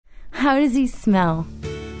How does he smell?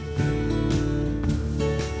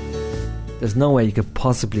 There's no way you could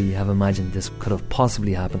possibly have imagined this could have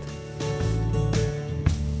possibly happened.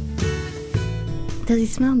 Does he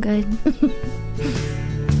smell good?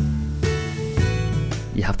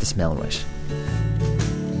 You have to smell right.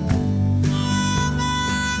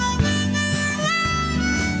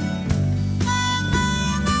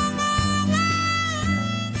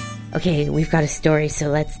 Okay, we've got a story, so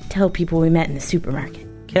let's tell people we met in the supermarket.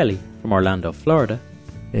 Kelly from Orlando, Florida.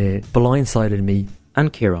 Blindsided me.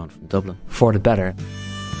 And Kieran from Dublin. For the better.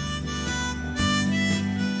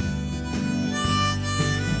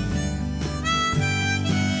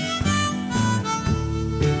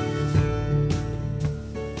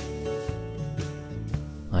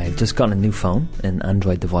 I had just gotten a new phone, an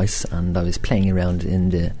Android device, and I was playing around in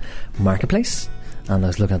the marketplace, and I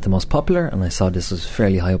was looking at the most popular, and I saw this was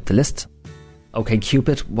fairly high up the list. Okay,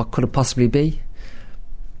 Cupid, what could it possibly be?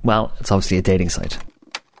 Well, it's obviously a dating site.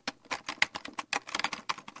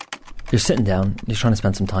 You're sitting down, you're trying to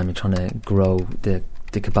spend some time, you're trying to grow the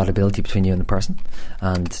compatibility between you and the person,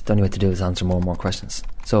 and the only way to do it is answer more and more questions.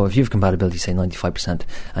 So if you have compatibility, say 95%,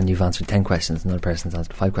 and you've answered 10 questions, and another person's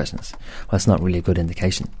answered 5 questions, well, it's not really a good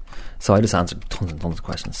indication. So I just answered tons and tons of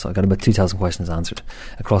questions. So I got about 2,000 questions answered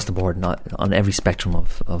across the board, not on every spectrum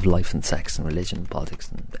of life and sex and religion and politics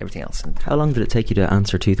and everything else. And how long did it take you to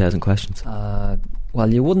answer 2,000 questions?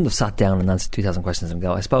 Well, you wouldn't have sat down and answered 2,000 questions and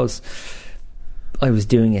go. I suppose I was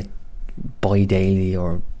doing it bi-daily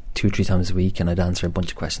or 2 or 3 times a week, and I'd answer a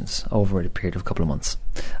bunch of questions over a period of a couple of months.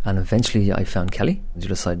 And eventually I found Kelly on the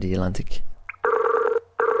other side of the Atlantic.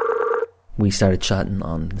 We started chatting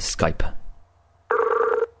on Skype.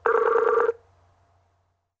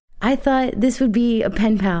 I thought this would be a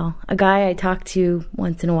pen pal, a guy I talk to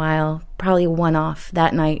once in a while, probably a one-off.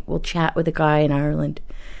 That night we'll chat with a guy in Ireland.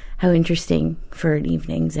 How interesting for an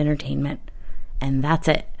evening's entertainment. And that's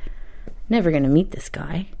it. Never going to meet this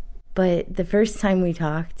guy. But the first time we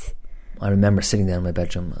talked, I remember sitting down in my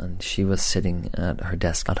bedroom, and she was sitting at her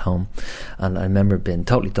desk at home, and I remember being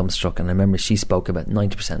totally dumbstruck, and I remember she spoke about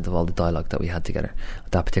 90% of all the dialogue that we had together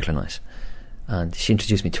that particular night, and she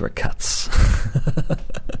introduced me to her cats.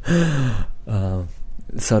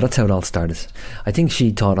 So that's how it all started. I think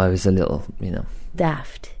she thought I was a little,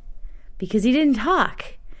 daft, because he didn't talk.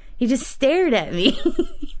 He just stared at me.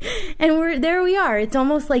 And there we are. It's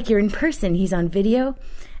almost like you're in person. He's on video,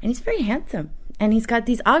 and he's very handsome. And he's got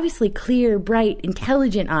these obviously clear, bright,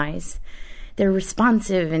 intelligent eyes. They're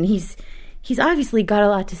responsive, and he's obviously got a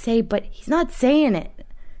lot to say, but he's not saying it.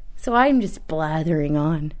 So I'm just blathering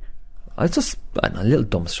on. I was just a little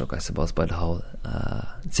dumbstruck, I suppose, by the whole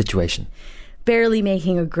situation. Barely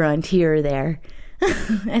making a grunt here or there.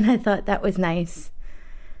 And I thought that was nice.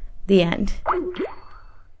 The end.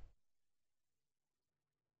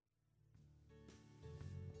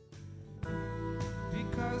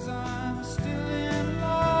 Because I'm still in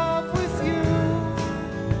love with you,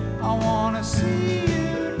 I want to see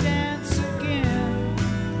you dance again.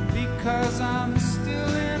 Because I'm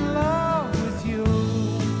still in love with you,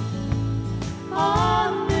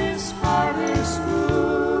 on this harvest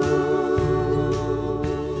moon.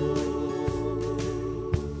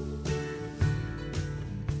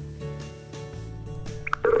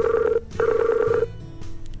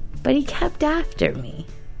 But he kept after me.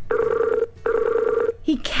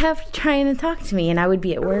 He kept trying to talk to me, and I would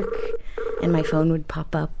be at work, and my phone would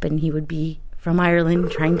pop up, and he would be from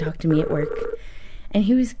Ireland trying to talk to me at work. And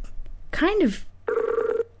he was kind of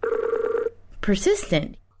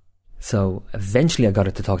persistent. So eventually I got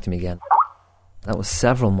her to talk to me again. That was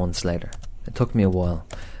several months later. It took me a while.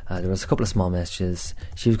 There was a couple of small messages.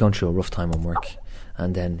 She was going through a rough time on work,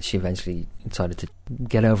 and then she eventually decided to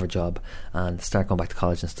get over a job and start going back to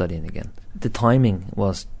college and studying again. The timing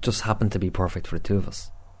just happened to be perfect for the two of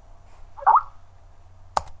us.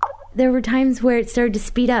 There were times where it started to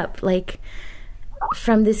speed up, like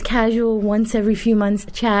from this casual once every few months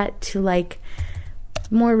chat to like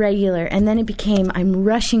more regular, and then it became I'm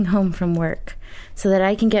rushing home from work so that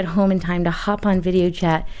I can get home in time to hop on video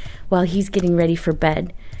chat while he's getting ready for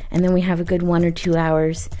bed, and then we have a good 1 or 2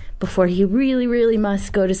 hours before he really, really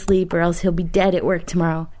must go to sleep, or else he'll be dead at work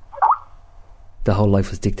tomorrow. The whole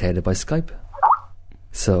life was dictated by Skype.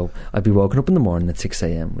 So I'd be woken up in the morning at 6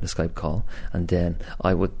 a.m. with a Skype call, and then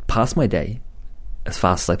I would pass my day as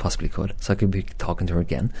fast as I possibly could, so I could be talking to her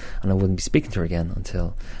again, and I wouldn't be speaking to her again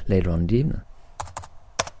until later on in the evening.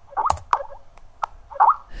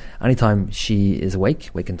 Anytime she is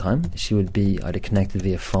awake in time, she would be either connected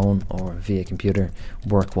via phone or via computer,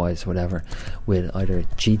 work-wise, whatever, with either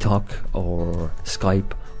G-Talk or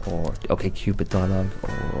Skype or OkCupid dialogue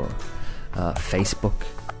or Facebook.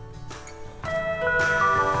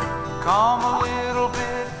 Come a little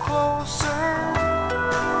bit closer.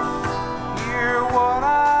 Hear what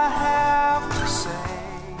I have to say.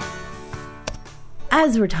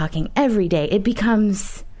 As we're talking every day, it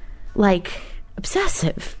becomes like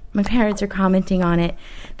obsessive. My parents are commenting on it.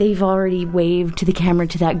 They've already waved to the camera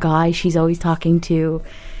to that guy she's always talking to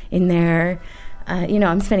in there.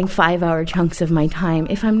 I'm spending 5-hour chunks of my time.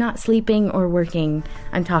 If I'm not sleeping or working,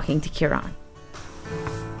 I'm talking to Kieran.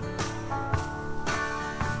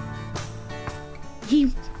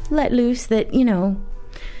 He let loose that,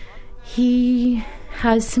 he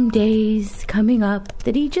has some days coming up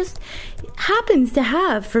that he just happens to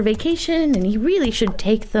have for vacation, and he really should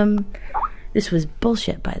take them. This was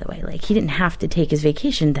bullshit, by the way. Like, he didn't have to take his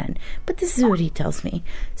vacation then. But this is what he tells me.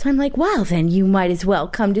 So I'm like, well, then you might as well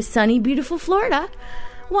come to sunny, beautiful Florida.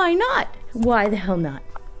 Why not? Why the hell not?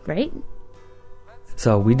 Right?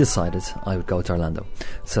 So we decided I would go to Orlando.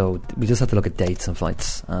 So we just had to look at dates and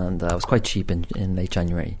flights. And it was quite cheap in late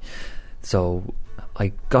January. So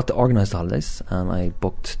I got to organise the holidays, and I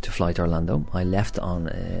booked to fly to Orlando. I left on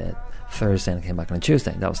Thursday and came back on a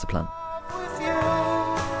Tuesday. That was the plan.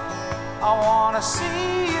 I wanna see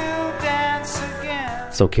you dance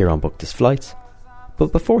again. So Kieran booked his flights,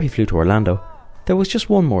 but before he flew to Orlando, there was just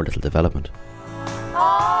one more little development.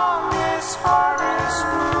 On this harvest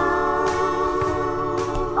moon.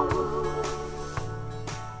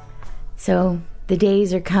 So the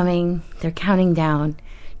days are coming. They're counting down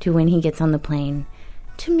to when he gets on the plane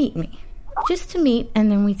to meet me. Just to meet,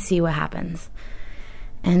 and then we'd see what happens.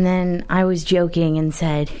 And then I was joking and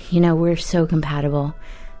said, we're so compatible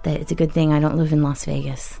that it's a good thing I don't live in Las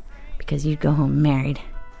Vegas, because you'd go home married.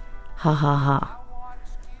 Ha ha ha.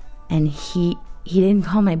 And he didn't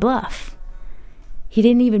call my bluff. He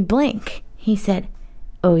didn't even blink. He said,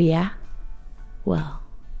 oh yeah? Well,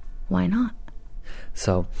 why not?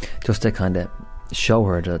 So just to kind of show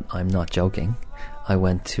her that I'm not joking, I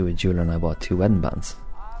went to a jeweler and I bought 2 wedding bands.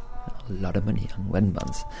 A lot of money on wedding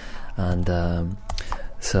bands. And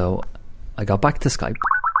so I got back to Skype,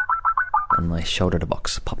 and I showed her the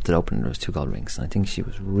box, popped it open, and there was 2 gold rings. And I think she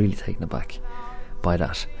was really taken aback by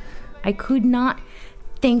that. I could not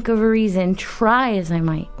think of a reason, try as I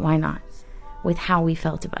might, why not, with how we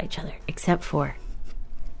felt about each other, except for,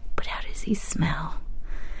 but how does he smell?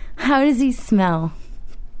 How does he smell?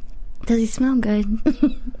 Does he smell good?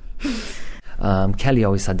 Kelly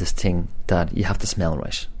always had this thing that you have to smell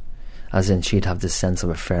right. As in, she'd have this sense of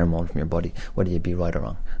a pheromone from your body, whether you'd be right or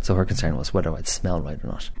wrong. So her concern was whether I'd smell right or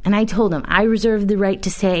not. And I told him, I reserve the right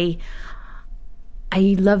to say,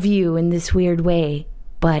 I love you in this weird way,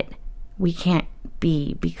 but we can't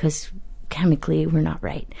be because chemically we're not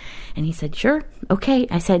right. And he said, sure, okay.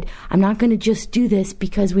 I said, I'm not going to just do this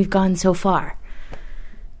because we've gone so far.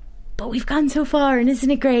 But we've gone so far, and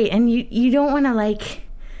isn't it great? And you don't want to,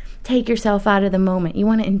 take yourself out of the moment. You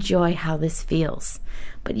want to enjoy how this feels.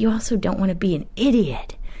 But you also don't want to be an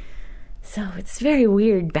idiot. So it's a very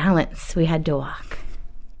weird balance we had to walk.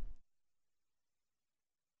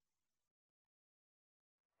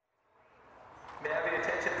 May I have your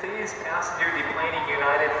attention, please? Passenger deplaning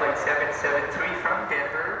United Flight 773 from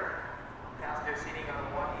Denver. Passenger seating on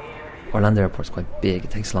 1A and B. Orlando Airport's quite big.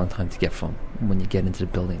 It takes a long time to get from when you get into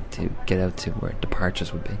the building to get out to where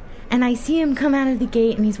departures would be. And I see him come out of the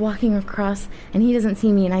gate, and he's walking across, and he doesn't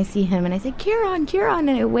see me, and I see him, and I say, Kieran, and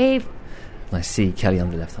I wave. And I see Kelly on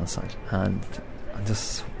the left-hand side, and I'm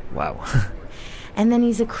just, wow. And then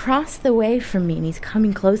he's across the way from me, and he's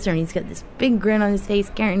coming closer, and he's got this big grin on his face,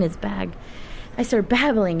 carrying his bag. I start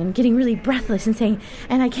babbling and getting really breathless and saying,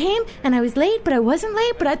 and I came, and I was late, but I wasn't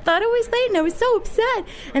late, but I thought I was late, and I was so upset.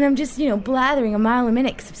 And I'm just, blathering a mile a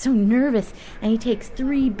minute because I'm so nervous. And he takes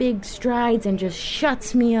 3 big strides and just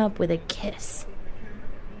shuts me up with a kiss.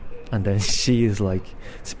 And then she is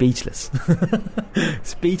speechless.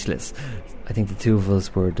 Speechless. I think the 2 of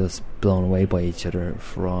us were just blown away by each other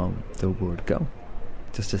from the word go.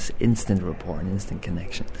 Just this instant rapport, an instant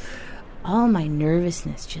connection. All my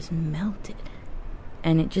nervousness just melted.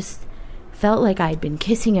 And it just felt like I'd been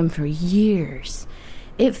kissing him for years.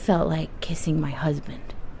 It felt like kissing my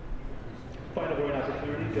husband. Final boarding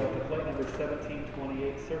opportunity, Delta flight number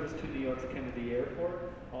 1728, service to New York's Kennedy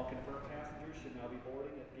Airport. All confirmed passengers should now be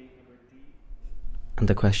boarding at gate number D. And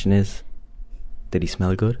the question is, did he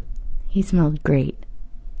smell good? He smelled great.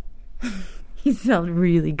 He smelled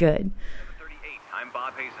really good. I'm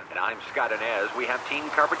Bob Hazen. And I'm Scott Inez. We have team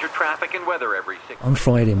coverage of traffic and weather every 6 On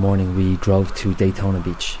Friday morning, we drove to Daytona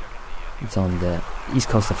Beach. It's on the east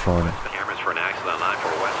coast of Florida. cameras for an accident on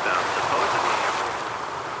I-4 westbound,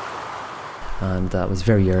 supposedly. And it was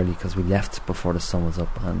very early because we left before the sun was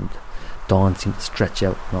up, and dawn seemed to stretch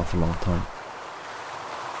out an awful long time.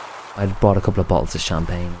 I'd bought a couple of bottles of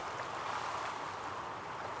champagne.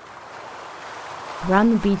 We're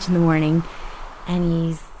on the beach in the morning, and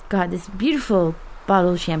he's got this beautiful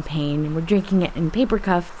bottle of champagne, and we're drinking it in paper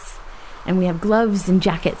cups, and we have gloves and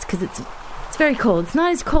jackets because it's very cold. It's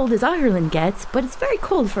not as cold as Ireland gets, but it's very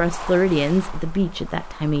cold for us Floridians at the beach at that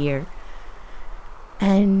time of year.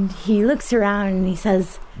 And he looks around and he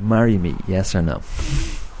says, "Marry me, yes or no?"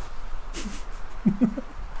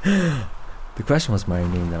 The question was marry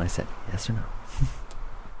me, and then I said yes or no.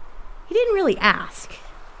 He didn't really ask.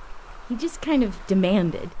 He just kind of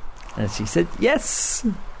demanded. And she said yes.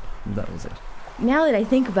 And that was it. Now that I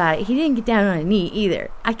think about it, he didn't get down on a knee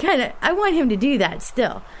either. I want him to do that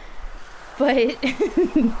still. But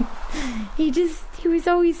he was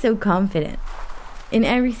always so confident in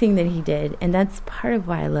everything that he did. And that's part of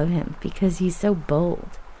why I love him, because he's so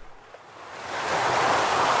bold.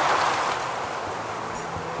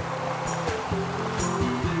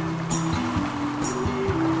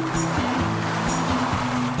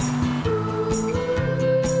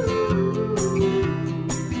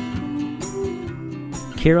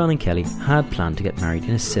 Kieran and Kelly had planned to get married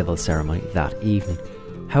in a civil ceremony that evening.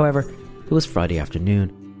 However, it was Friday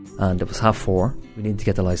afternoon. And it was 4:30. We needed to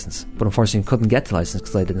get the licence. But unfortunately, we couldn't get the licence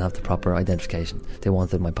because I didn't have the proper identification. They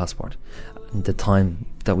wanted my passport. And the time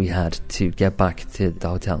that we had to get back to the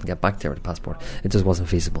hotel and get back there with the passport, it just wasn't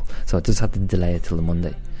feasible. So I just had to delay it till the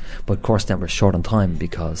Monday. But of course then we're short on time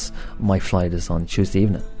because my flight is on Tuesday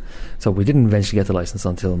evening. So we didn't eventually get the licence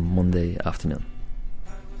until Monday afternoon.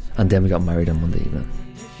 And then we got married on Monday evening.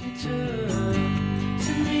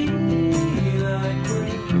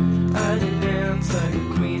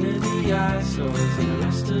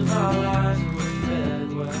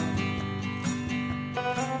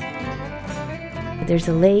 There's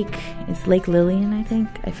a lake. It's Lake Lillian, I think.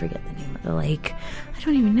 I forget the name of the lake. I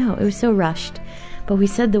don't even know. It was so rushed. But we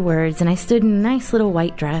said the words, and I stood in a nice little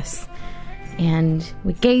white dress, and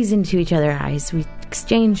we gazed into each other's eyes. We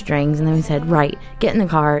exchanged rings, and then we said, right, get in the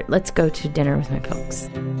car. Let's go to dinner with my folks.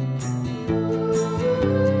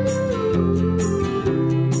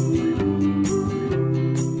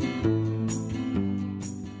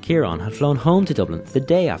 Kieran had flown home to Dublin the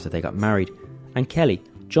day after they got married, and Kelly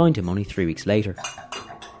joined him only 3 weeks later.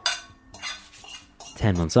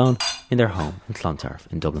 10 months on, in their home in Clontarf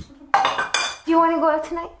in Dublin. Do you want to go out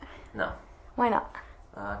tonight? No. Why not?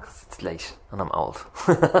 Because it's late and I'm old.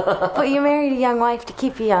 But you married a young wife to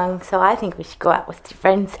keep you young, so I think we should go out with your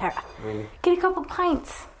friend Sarah. Really? Get a couple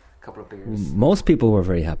pints. A couple of beers. Most people were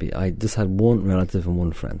very happy. I just had one relative and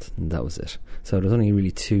one friend, and that was it. So there was only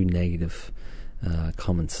really 2 negative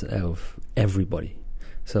comments out of everybody.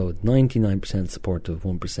 So 99% supportive,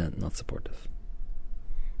 1% not supportive.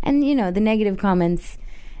 And, you know, the negative comments,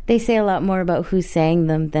 they say a lot more about who's saying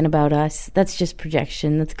them than about us. That's just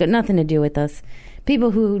projection. That's got nothing to do with us. People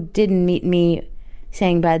who didn't meet me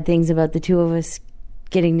saying bad things about the two of us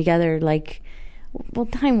getting together, like, well,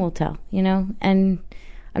 time will tell, you know? And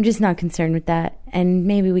I'm just not concerned with that. And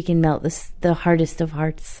maybe we can melt the hardest of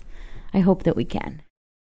hearts. I hope that we can.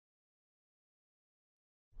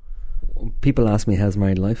 People ask me how's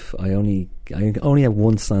married life. I only have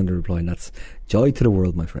one standard reply, and that's joy to the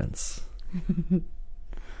world, my friends.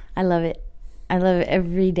 I love it. I love it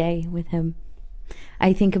every day with him.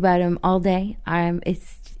 I think about him all day.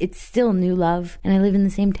 It's still new love, and I live in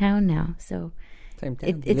the same town now, so Same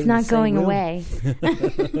town. it's not going away.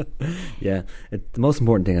 Yeah, the most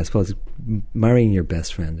important thing, I suppose, is marrying your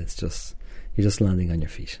best friend. You're just landing on your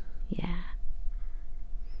feet. Yeah,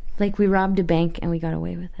 like we robbed a bank and we got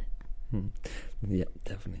away with it. Yeah,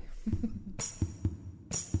 definitely.